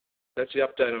That's the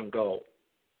update on gold.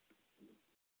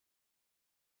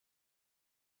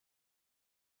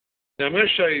 Now I'm going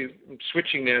to show you, I'm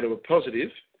switching now to a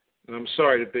positive, and I'm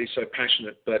sorry to be so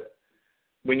passionate, but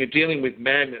when you're dealing with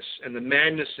madness and the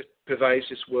madness that pervades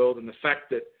this world and the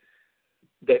fact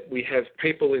that we have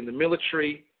people in the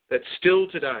military that still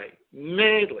today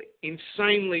madly,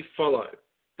 insanely follow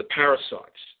the parasites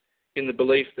in the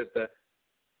belief that the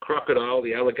crocodile,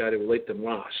 the alligator will eat them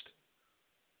last.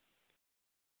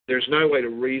 There's no way to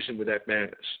reason with that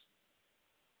madness.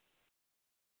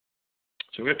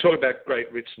 So I'm going to talk about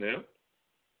great writs now.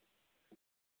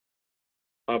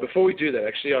 Before we do that,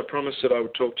 actually, I promised that I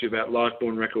would talk to you about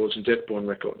life-born records and death-born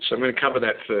records. So I'm going to cover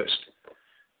that first.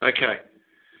 Okay.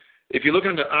 If you look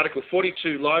under Article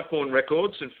 42, life-born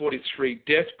records, and 43,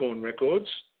 death-born records,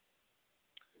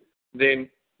 then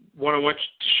what I want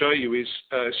to show you is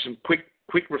some quick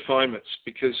refinements,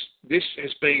 because this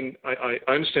has been, I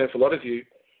understand for a lot of you,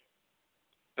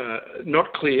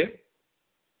 not clear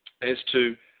as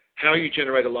to how you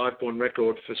generate a life-born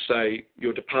record for, say,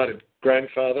 your departed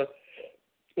grandfather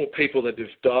or people that have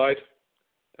died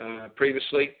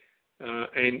previously,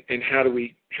 and how do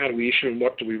we issue and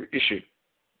what do we issue.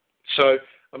 So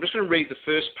I'm just going to read the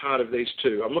first part of these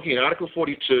two. I'm looking at Article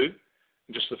 42,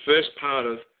 and just the first part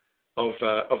of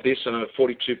this, and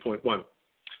 42.1.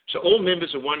 So all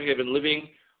members of one heaven living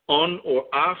on or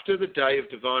after the day of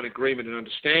divine agreement and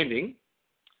understanding,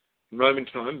 in Roman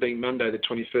time being Monday the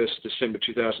 21st of December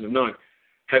 2009,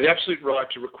 have the absolute right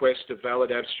to request a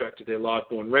valid abstract of their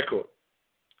life-born record.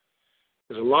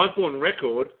 Because a life-born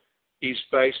record is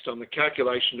based on the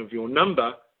calculation of your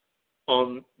number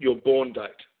on your born date.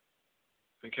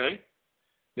 Okay?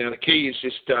 Now the key is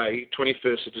this day,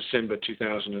 21st of December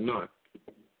 2009.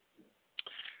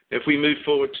 If we move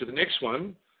forward to the next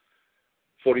one,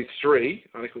 43,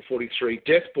 Article 43,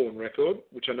 death-born record,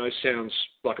 which I know sounds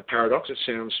like a paradox, it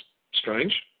sounds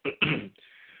strange.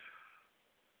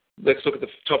 Let's look at the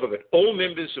top of it. All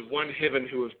members of one heaven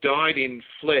who have died in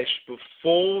flesh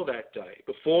before that day,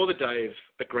 before the day of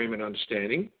agreement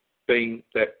understanding, being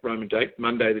that Roman date,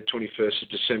 Monday the 21st of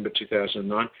December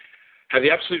 2009, have the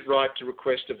absolute right to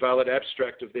request a valid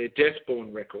abstract of their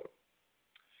death-born record.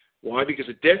 Why? Because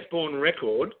a death-born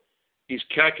record is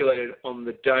calculated on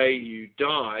the day you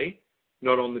die,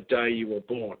 not on the day you were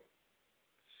born.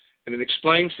 And it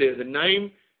explains there, the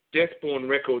name death-born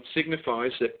record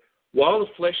signifies that while the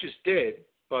flesh is dead,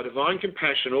 by divine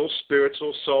compassion, all spirits,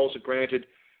 all souls are granted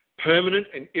permanent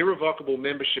and irrevocable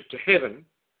membership to heaven,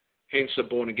 hence are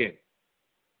born again.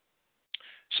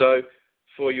 So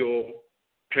for your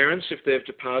parents, if they've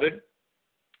departed,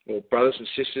 or brothers and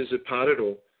sisters departed,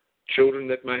 or children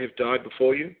that may have died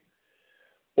before you,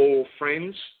 or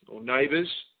friends, or neighbours,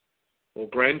 or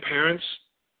grandparents,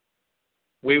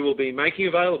 we will be making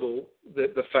available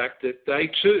the fact that they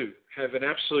too have an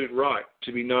absolute right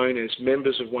to be known as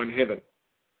members of one heaven,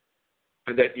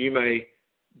 and that you may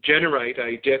generate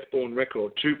a death-born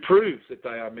record to prove that they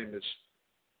are members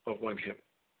of one heaven.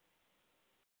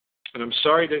 And I'm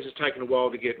sorry this has taken a while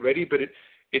to get ready, but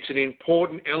it's an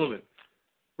important element.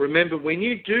 Remember, when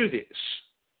you do this,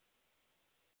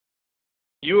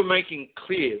 you are making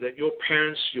clear that your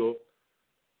parents, your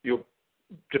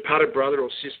departed brother or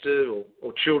sister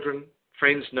or children,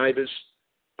 friends, neighbours,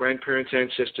 grandparents,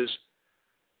 ancestors,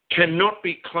 cannot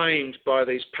be claimed by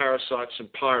these parasites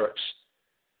and pirates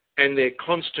and their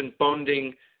constant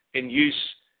bonding and use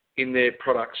in their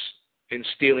products and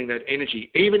stealing that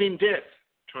energy, even in death,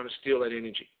 trying to steal that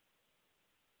energy.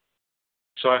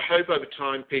 So I hope over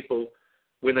time people,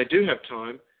 when they do have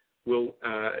time, will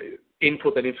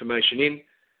input that information in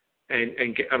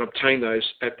and obtain those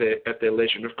at their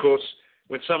leisure. And of course,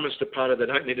 when someone's departed, they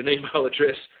don't need an email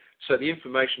address, so the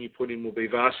information you put in will be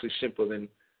vastly simpler than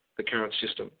the current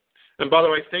system. And by the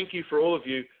way, thank you for all of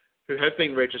you who have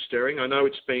been registering. I know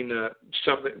it's been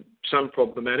some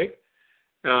problematic,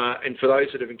 and for those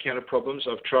that have encountered problems,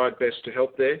 I've tried best to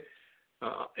help there.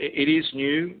 It is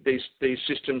new; these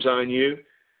systems are new,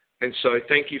 and so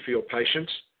thank you for your patience.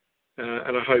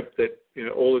 And I hope that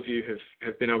all of you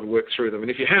have been able to work through them.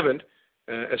 And if you haven't,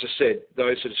 as I said,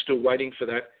 those that are still waiting for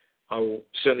that, I will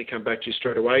certainly come back to you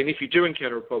straight away. And if you do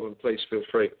encounter a problem, please feel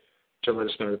free to let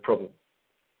us know the problem.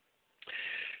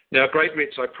 Now, great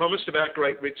writs. I promised about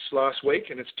great writs last week,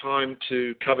 and it's time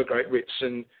to cover great writs.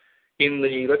 And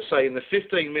let's say in the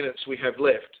 15 minutes we have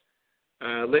left,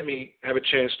 let me have a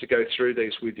chance to go through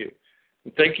these with you.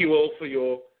 And thank you all for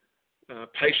your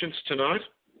patience tonight.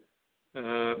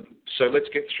 So let's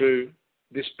get through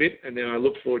this bit, and then I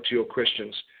look forward to your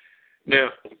questions. Now,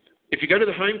 if you go to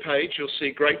the home page, you'll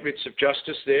see Great Writs of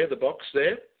Justice there, the box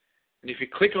there. And if you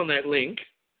click on that link,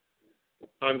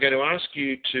 I'm going to ask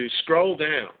you to scroll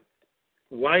down,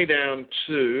 way down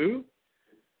to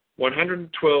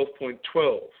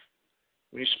 112.12.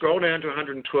 When you scroll down to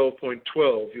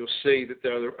 112.12, you'll see that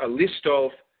there are a list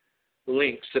of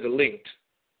links that are linked.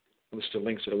 A list of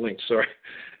links that are linked, sorry.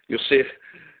 You'll see it.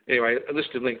 Anyway, a list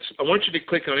of links. I want you to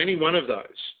click on any one of those.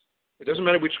 It doesn't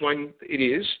matter which one it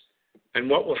is. And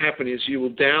what will happen is you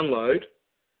will download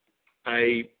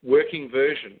a working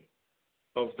version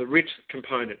of the writ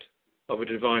component of a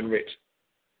divine writ.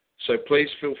 So please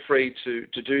feel free to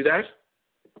do that.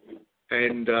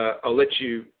 And I'll let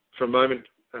you, for a moment,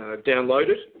 download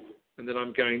it. And then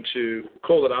I'm going to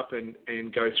call it up and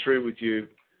go through with you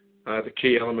the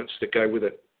key elements that go with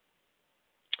it.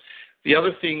 The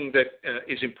other thing that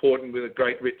is important with a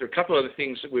great writ, there are a couple of other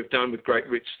things that we've done with great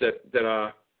writs that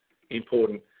are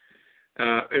important.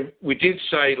 And we did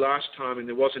say last time, and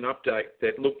there was an update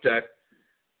that looked at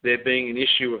there being an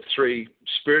issue of 3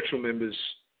 spiritual members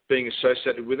being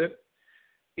associated with it.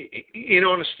 In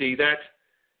honesty, that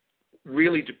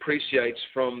really depreciates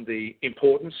from the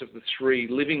importance of the 3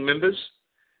 living members,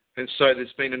 and so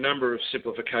there's been a number of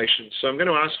simplifications. So I'm going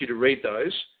to ask you to read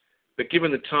those, but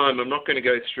given the time, I'm not going to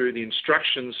go through the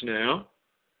instructions now,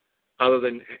 other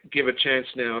than give a chance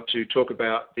now to talk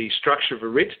about the structure of a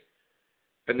writ,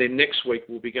 and then next week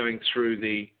we'll be going through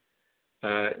the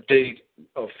deed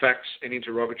of facts and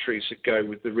interrogatories that go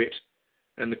with the writ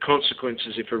and the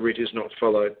consequences if a writ is not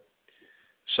followed.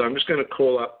 So I'm just going to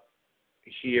call up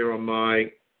here on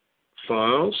my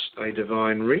files a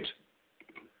divine writ,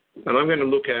 and I'm going to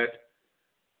look at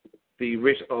the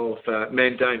writ of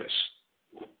mandamus.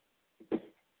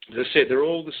 As I said, they're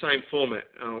all the same format.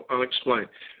 I'll explain.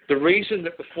 The reason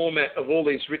that the format of all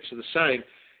these writs are the same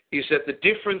is that the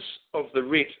difference of the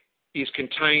writ is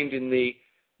contained in the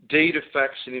deed of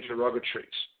facts and interrogatories,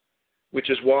 which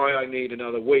is why I need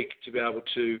another week to be able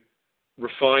to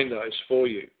refine those for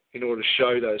you in order to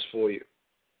show those for you.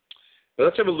 But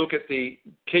let's have a look at the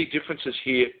key differences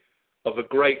here of a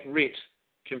great writ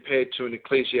compared to an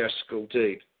ecclesiastical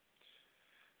deed.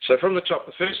 So from the top,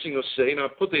 the first thing you'll see, and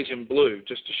I've put these in blue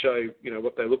just to show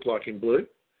what they look like in blue.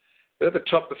 But at the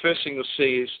top, the first thing you'll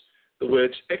see is the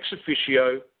words ex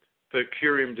officio per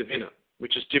curiam divina,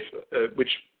 which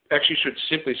actually should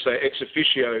simply say ex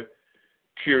officio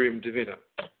curiam divina.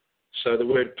 So the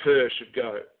word per should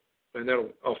go, and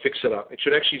I'll fix it up. It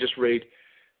should actually just read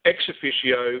ex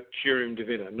officio curiam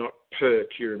divina, not per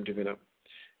curiam divina.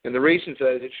 And the reason for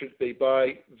that is it should be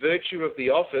by virtue of the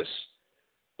office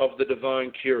of the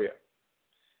divine curia.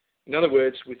 In other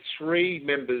words, with 3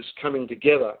 members coming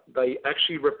together, they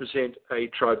actually represent a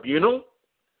tribunal.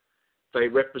 They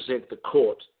represent the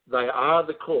court. They are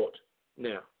the court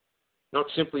now. Not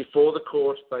simply for the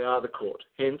court, they are the court.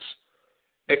 Hence,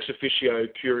 ex officio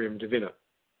curiam divina.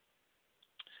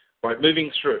 Right, moving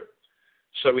through.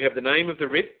 So we have the name of the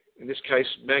writ, in this case,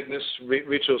 Magnus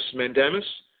Ritus Mandamus.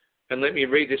 And let me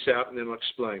read this out and then I'll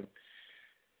explain.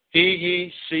 Hear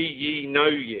ye, see ye, know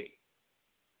ye.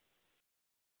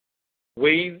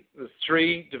 We, the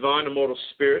 3 divine immortal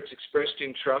spirits, expressed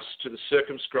in trust to the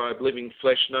circumscribed living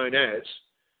flesh known as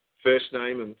first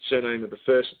name and surname of the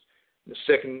first, the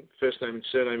second, first name and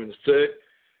surname and the third,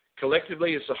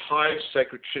 collectively as the highest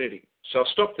sacred trinity. So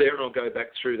I'll stop there and I'll go back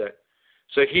through that.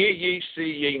 So hear ye,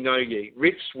 see ye, know ye.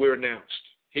 Writs were announced.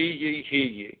 Hear ye, hear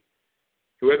ye.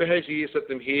 Whoever has ears, let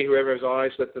them hear. Whoever has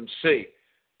eyes, let them see.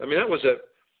 I mean, that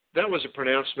was a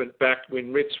pronouncement back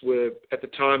when writs were at the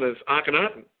time of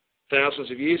Akhenaten, thousands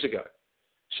of years ago.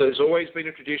 So there's always been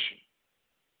a tradition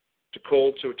to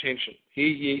call to attention. Hear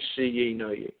ye, see ye,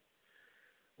 know ye.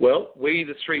 Well, we,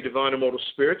 the 3 divine immortal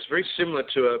spirits, very similar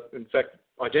to in fact,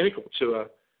 identical to a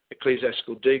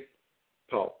ecclesiastical deed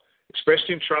poll, expressed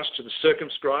in trust to the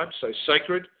circumscribed, so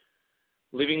sacred,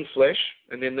 living flesh,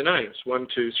 and then the names, 1,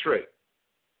 2, 3.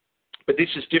 But this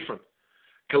is different.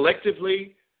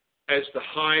 Collectively, as the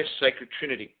highest sacred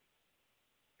trinity.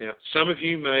 Now, some of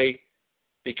you may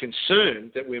be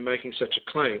concerned that we're making such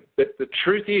a claim, but the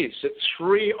truth is that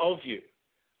 3 of you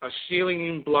are sealing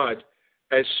in blood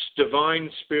as divine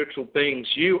spiritual beings.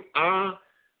 You are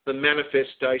the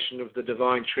manifestation of the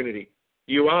divine trinity.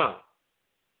 You are.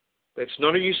 That's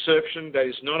not a usurpation. That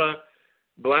is not a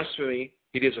blasphemy.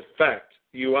 It is a fact.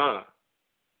 You are.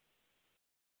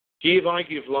 Here I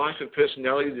give life and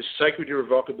personality to this sacred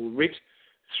irrevocable writ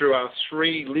through our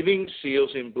 3 living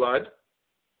seals in blood.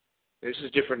 This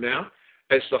is different now.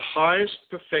 As the highest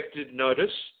perfected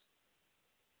notice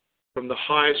from the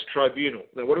highest tribunal.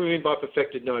 Now, what do we mean by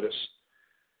perfected notice?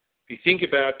 If you think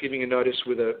about giving a notice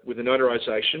with a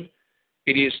notarization,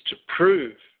 it is to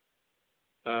prove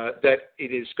that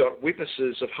it has got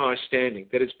witnesses of high standing,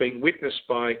 that it's been witnessed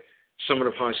by someone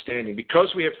of high standing. Because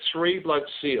we have 3 blood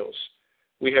seals,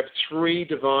 we have 3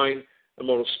 divine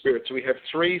immortal spirits, we have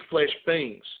 3 flesh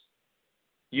beings,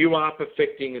 you are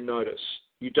perfecting a notice.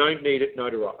 You don't need it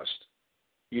notarized.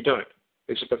 You don't.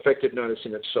 It's a perfected notice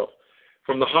in itself.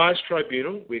 From the highest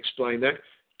tribunal, we explain that,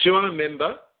 to our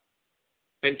member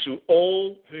and to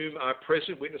all whom are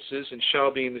present witnesses and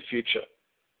shall be in the future.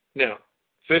 Now,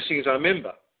 first thing is our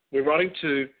member. We're writing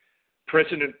to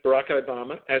President Barack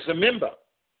Obama as a member,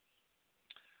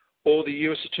 or the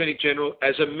US Attorney General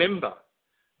as a member,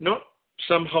 not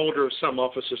some holder of some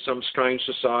office of some strange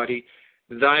society.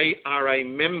 They are a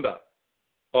member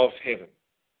of heaven,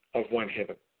 of one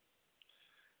heaven.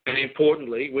 And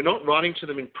importantly, we're not writing to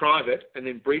them in private and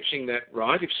then breaching that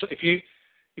right. If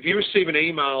you receive an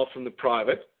email from the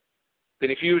private, then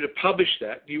if you were to publish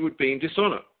that, you would be in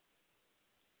dishonour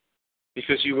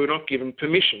because you were not given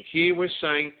permission. Here we're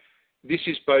saying this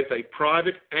is both a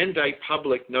private and a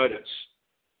public notice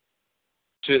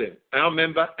to them, our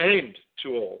member and to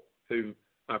all who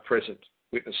are present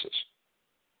witnesses.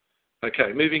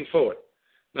 Okay, moving forward.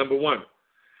 Number 1.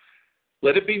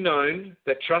 Let it be known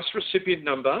that trust recipient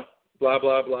number, blah,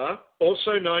 blah, blah,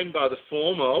 also known by the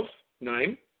form of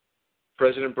name,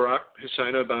 President Barack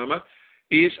Hussein Obama,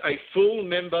 is a full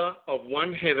member of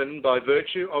one heaven by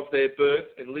virtue of their birth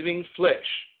and living flesh,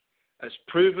 as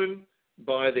proven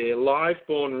by their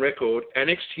live-born record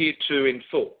annexed hereto in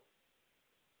full.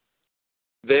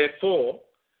 Therefore,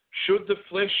 should the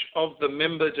flesh of the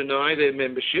member deny their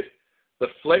membership, the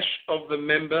flesh of the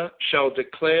member shall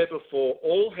declare before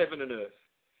all heaven and earth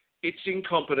its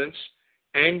incompetence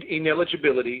and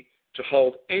ineligibility to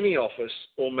hold any office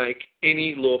or make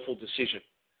any lawful decision.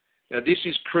 Now, this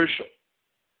is crucial.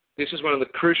 This is one of the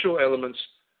crucial elements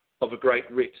of a great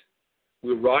writ.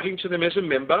 We're writing to them as a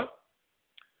member.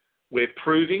 We're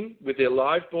proving with their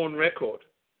live-born record.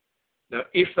 Now,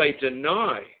 if they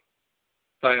deny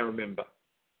they are a member,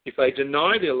 if they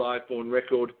deny their live-born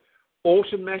record,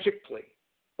 automatically,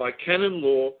 by canon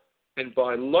law and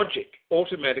by logic,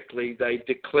 automatically they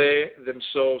declare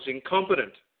themselves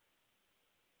incompetent.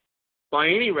 By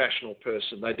any rational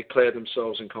person, they declare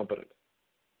themselves incompetent.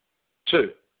 2,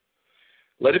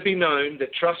 let it be known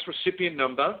that trust recipient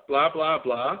number, blah, blah,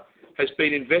 blah, has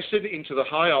been invested into the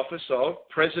high office of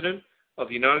President of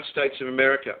the United States of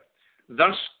America,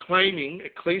 thus claiming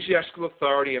ecclesiastical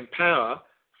authority and power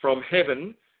from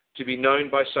heaven to be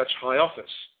known by such high office.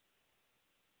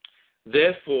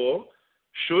 Therefore,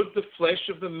 should the flesh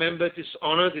of the member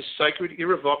dishonour this sacred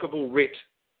irrevocable writ,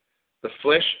 the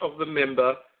flesh of the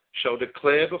member shall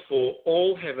declare before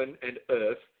all heaven and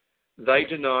earth they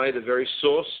deny the very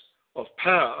source of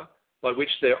power by which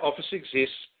their office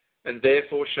exists, and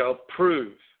therefore shall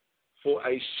prove for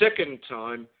a second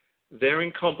time their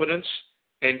incompetence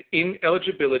and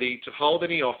ineligibility to hold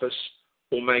any office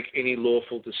or make any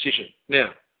lawful decision.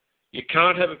 Now, you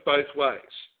can't have it both ways.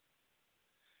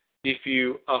 If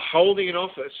you are holding an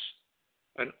office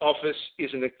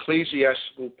is an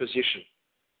ecclesiastical position.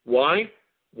 Why?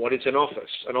 What is an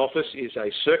office? An office is a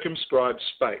circumscribed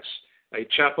space, a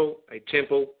chapel, a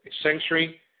temple, a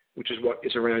sanctuary, which is what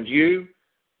is around you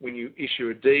when you issue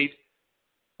a deed,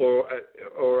 or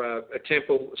a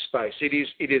temple space.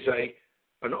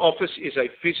 An office is a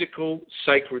physical,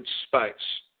 sacred space.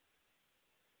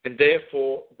 And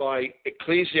therefore, by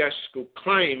ecclesiastical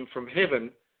claim from heaven,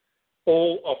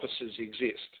 all offices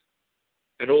exist,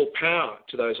 and all power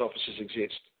to those offices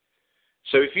exist.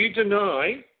 So if you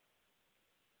deny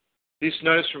this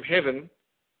notice from heaven,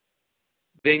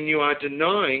 then you are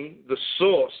denying the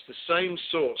source, the same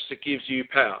source that gives you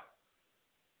power.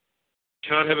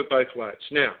 Can't have it both ways.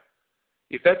 Now,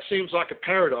 if that seems like a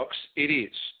paradox, it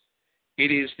is.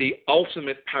 It is the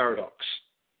ultimate paradox.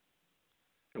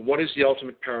 And what is the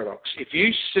ultimate paradox? If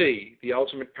you see the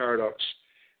ultimate paradox,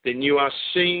 then you are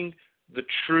seeing the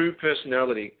true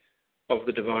personality of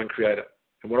the divine creator.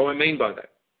 And what do I mean by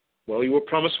that? Well, you were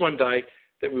promised one day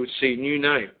that we would see a new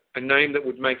name, a name that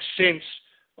would make sense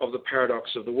of the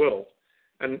paradox of the world.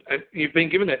 And you've been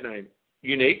given that name.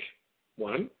 Unique,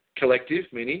 one. Collective,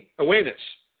 many. Awareness.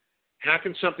 How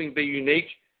can something be unique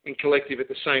and collective at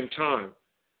the same time?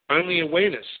 Only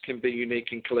awareness can be unique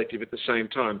and collective at the same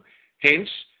time. Hence,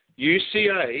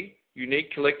 UCA,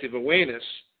 unique collective awareness,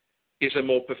 is a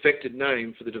more perfected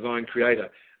name for the divine creator.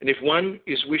 And if one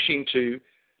is wishing to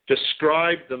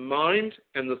describe the mind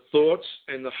and the thoughts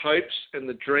and the hopes and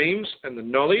the dreams and the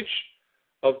knowledge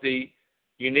of the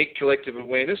unique collective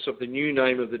awareness of the new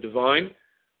name of the divine,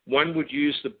 one would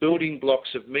use the building blocks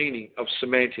of meaning, of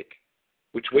semantic,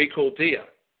 which we call dia.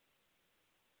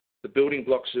 The building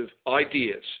blocks of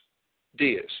ideas,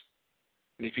 dias.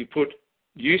 And if you put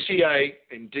UCA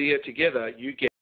and DIA together, you get